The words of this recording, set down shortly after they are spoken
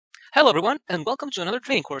Hello everyone, and welcome to another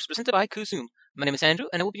training course presented by Zoom. My name is Andrew,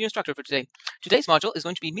 and I will be your instructor for today. Today's module is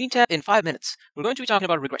going to be Minitab in 5 minutes. We're going to be talking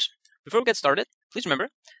about regression. Before we get started, please remember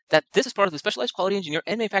that this is part of the Specialized Quality Engineer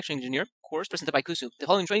and Manufacturing Engineer course presented by Zoom. The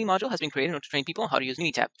following training module has been created in order to train people on how to use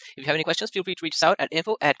Minitab. If you have any questions, feel free to reach us out at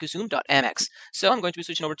info@kuzoom.mx. So I'm going to be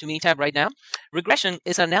switching over to Minitab right now. Regression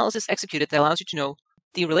is an analysis executed that allows you to know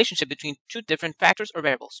the relationship between two different factors or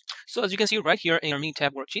variables. So as you can see right here in our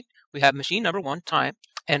Minitab worksheet, we have machine number 1, time,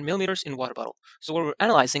 and millimeters in water bottle. So what we're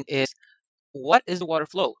analyzing is what is the water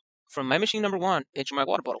flow from my machine number 1 into my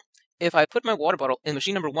water bottle. If I put my water bottle in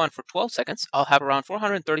machine number 1 for 12 seconds, I'll have around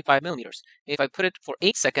 435 millimeters. If I put it for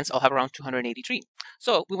 8 seconds, I'll have around 283.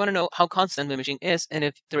 So we want to know how constant the machine is and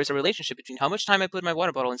if there is a relationship between how much time I put my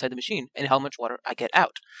water bottle inside the machine and how much water I get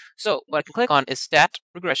out. So what I can click on is stat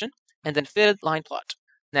regression and then fitted line plot.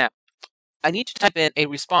 Now, I need to type in a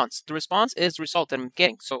response. The response is the result that I'm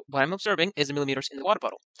getting. So what I'm observing is the millimeters in the water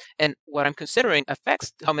bottle. And what I'm considering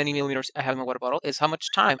affects how many millimeters I have in my water bottle is how much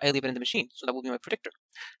time I leave it in the machine. So that will be my predictor.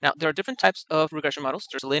 Now, there are different types of regression models.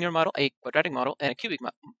 There's a linear model, a quadratic model, and a cubic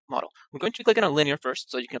model. We're going to be clicking on linear first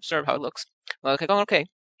so you can observe how it looks. I'll click on OK.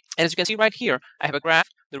 And as you can see right here, I have a graph.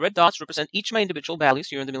 The red dots represent each of my individual values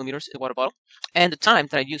here in the millimeters in the water bottle. And the time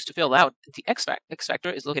that I used to fill out the X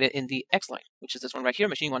factor is located in the X line, which is this one right here,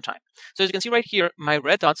 machine 1 time. So as you can see right here, my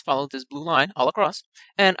red dots follow this blue line all across.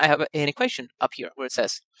 And I have an equation up here where it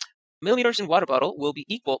says millimeters in water bottle will be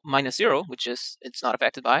equal minus 0, which is it's not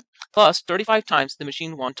affected by, plus 35 times the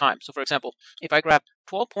machine 1 time. So for example, if I grab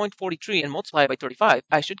 12.43 and multiply it by 35,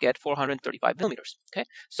 I should get 435 millimeters. Okay,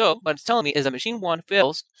 so what it's telling me is that machine 1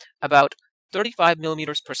 fills about 35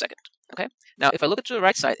 millimeters per second. Okay, now if I look at the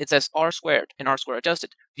right side, it says r squared and r squared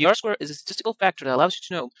adjusted. The r squared is a statistical factor that allows you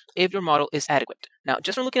to know if your model is adequate. Now,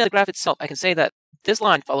 just from looking at the graph itself, I can say that this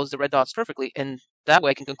line follows the red dots perfectly, and that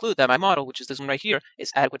way I can conclude that my model, which is this one right here,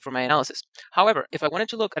 is adequate for my analysis. However, if I wanted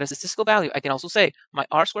to look at a statistical value, I can also say my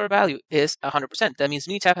r squared value is 100%. That means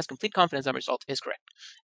Minitab has complete confidence that my result is correct.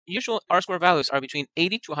 Usual r squared values are between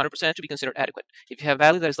 80 to 100% to be considered adequate. If you have a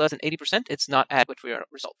value that is less than 80%, it's not adequate for your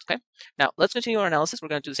result. Okay. Now let's continue our analysis. We're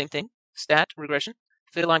going to do the same thing: stat regression,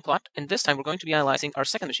 fitted line plot, and this time we're going to be analyzing our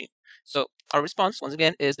second machine. So our response, once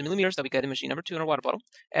again, is the millimeters that we get in machine number 2 in our water bottle,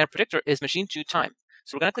 and our predictor is machine 2 time.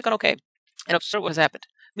 So we're going to click on OK and observe what has happened.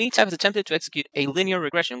 Minitab has attempted to execute a linear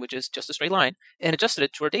regression, which is just a straight line, and adjusted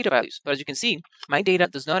it to our data values. But as you can see, my data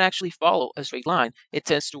does not actually follow a straight line. It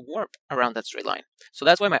tends to warp around that straight line. So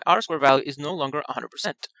that's why my r squared value is no longer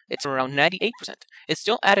 100%. It's around 98%. It's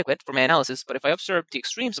still adequate for my analysis, but if I observe the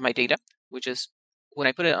extremes of my data, which is when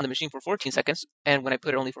I put it on the machine for 14 seconds, and when I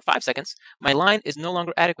put it only for 5 seconds, my line is no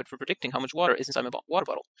longer adequate for predicting how much water is inside my water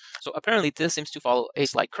bottle. So apparently this seems to follow a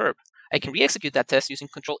slight curve. I can re-execute that test using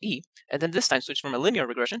Control E, and then this time switch from a linear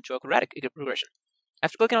regression to a quadratic regression.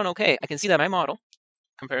 After clicking on OK, I can see that my model,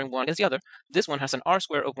 comparing one against the other, this one has an r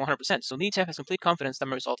squared of 100%, so Minitab has complete confidence that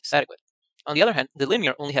my result is adequate. On the other hand, the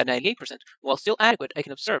linear only had 98%. While still adequate, I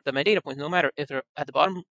can observe that my data points, no matter if they're at the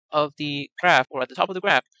bottom of the graph or at the top of the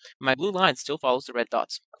graph, my blue line still follows the red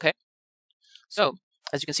dots. Okay. So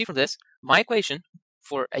as you can see from this, my equation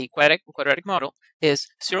for a quadratic model is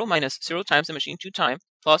 0 minus 0 times the machine 2 time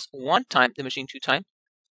plus 1 time the machine 2 time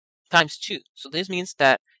times 2. So this means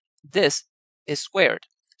that this is squared.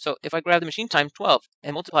 So if I grab the machine time 12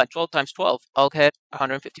 and multiply 12 times 12, I'll get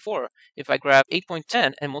 154. If I grab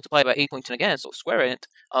 8.10 and multiply by 8.10 again, so square it,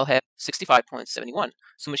 I'll have 65.71.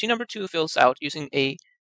 So machine number 2 fills out using a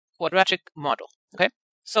quadratic model. Okay,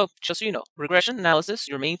 so just so you know, regression analysis,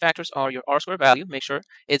 your main factors are your r squared value. Make sure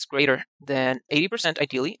it's greater than 80%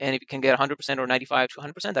 ideally, and if you can get 100% or 95 to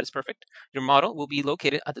 100%, that is perfect. Your model will be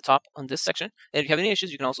located at the top on this section, and if you have any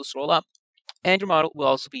issues, you can also scroll up, and your model will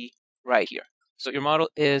also be right here. So your model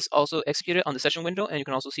is also executed on the session window, and you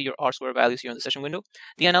can also see your r squared values here on the session window.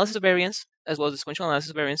 The analysis of variance, as well as the sequential analysis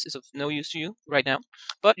of variance, is of no use to you right now,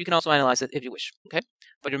 but you can also analyze it if you wish. Okay,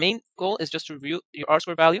 but your main goal is just to review your r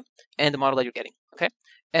squared value and the model that you're getting. Okay,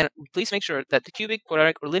 and please make sure that the cubic,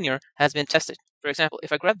 quadratic, or linear has been tested. For example,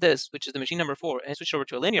 if I grab this, which is the machine number 4, and switch over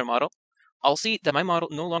to a linear model, I'll see that my model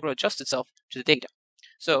no longer adjusts itself to the data.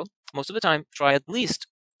 So most of the time, try at least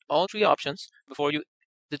all 3 options before you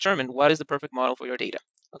determine what is the perfect model for your data.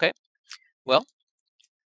 Okay, well,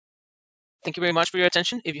 thank you very much for your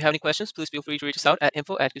attention. If you have any questions, please feel free to reach us out at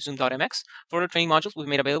info@kuzoom.mx. Further training modules will be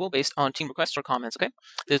made available based on team requests or comments. Okay,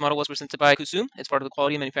 this model was presented by Zoom. It's part of the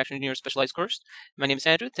Quality and Manufacturing Engineer Specialized course. My name is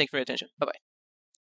Andrew. Thank you for your attention. Bye-bye.